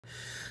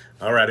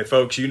Alrighty,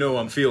 folks, you know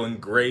I'm feeling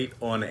great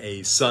on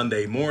a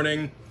Sunday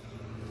morning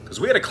because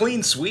we had a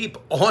clean sweep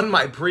on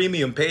my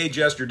premium page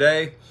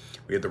yesterday.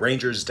 We had the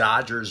Rangers,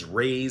 Dodgers,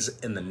 Rays,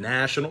 and the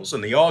Nationals,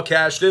 and they all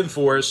cashed in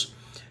for us.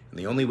 And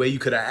the only way you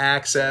could have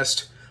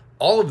accessed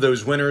all of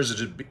those winners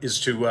is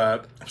to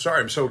I'm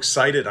sorry, I'm so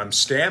excited, I'm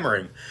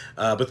stammering.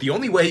 But the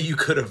only way you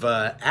could have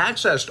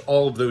accessed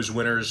all of those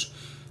winners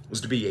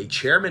was to be a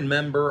chairman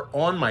member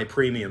on my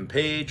premium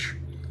page.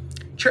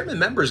 Chairman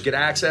members get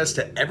access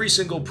to every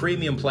single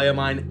premium play of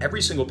mine,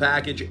 every single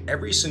package,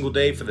 every single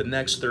day for the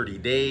next 30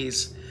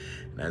 days.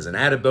 And as an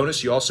added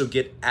bonus, you also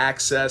get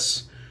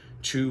access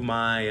to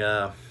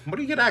my, what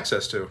do you get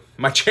access to?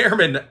 My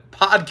Chairman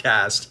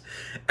podcast,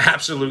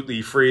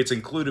 absolutely free. It's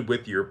included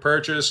with your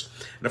purchase.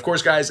 And of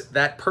course, guys,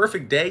 that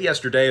perfect day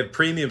yesterday of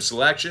premium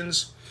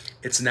selections,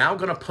 it's now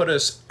going to put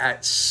us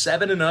at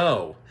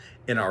 7-0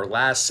 in our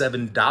last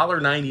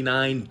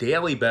 $7.99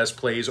 daily best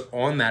plays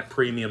on that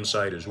premium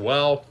site as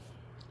well.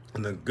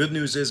 And the good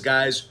news is,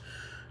 guys,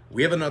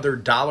 we have another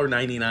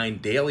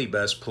 $1.99 daily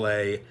best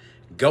play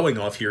going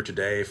off here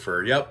today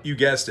for, yep, you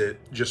guessed it,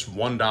 just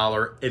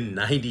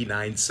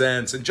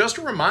 $1.99. And just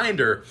a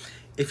reminder,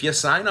 if you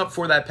sign up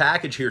for that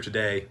package here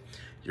today,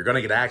 you're going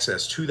to get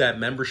access to that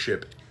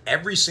membership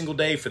every single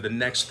day for the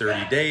next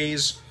 30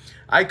 days.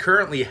 I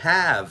currently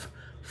have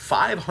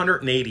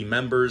 580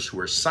 members who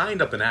are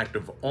signed up and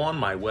active on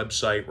my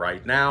website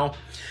right now.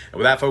 And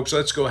with that, folks,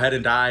 let's go ahead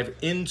and dive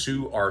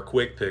into our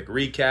quick pick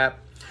recap.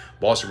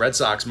 Boston Red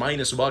Sox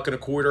minus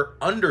 $1.25,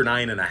 under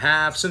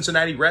 9.5.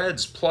 Cincinnati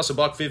Reds plus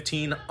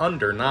 $1.15,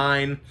 under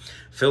 9.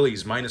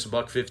 Phillies minus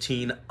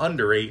 $1.15,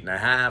 under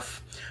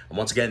 8.5. And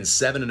once again,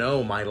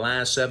 7-0, my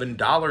last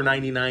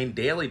 $7.99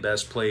 daily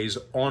best plays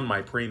on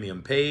my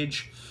premium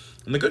page.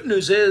 And the good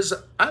news is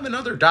I have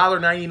another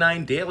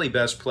 $1.99 daily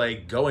best play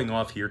going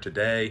off here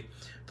today.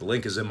 The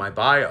link is in my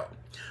bio.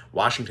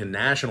 Washington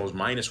Nationals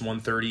minus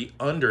 130,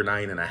 under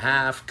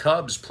 9.5.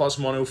 Cubs plus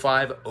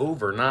 105,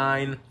 over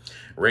 9.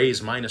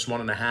 Rays minus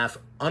 1.5,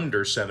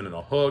 under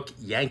 7.5.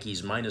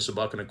 Yankees minus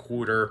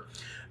 $1.25,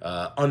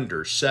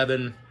 under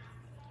 7.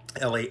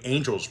 LA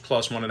Angels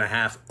plus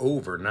 1.5,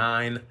 over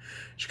 9.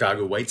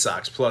 Chicago White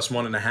Sox plus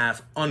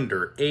 1.5,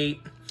 under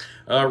 8.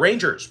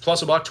 Rangers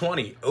plus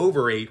 $1.20,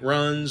 over 8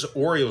 runs.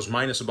 Orioles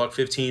minus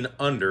 $1.15,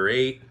 under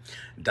 8.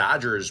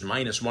 Dodgers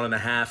minus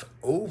 1.5,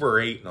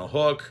 over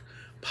 8.5.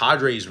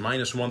 Padres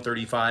minus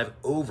 135,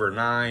 over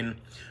 9.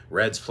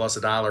 Reds plus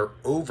 $1,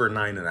 over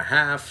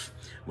 9.5.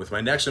 With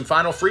my next and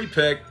final free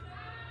pick,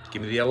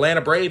 give me the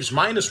Atlanta Braves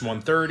minus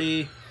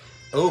 130,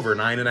 over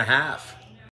 9.5.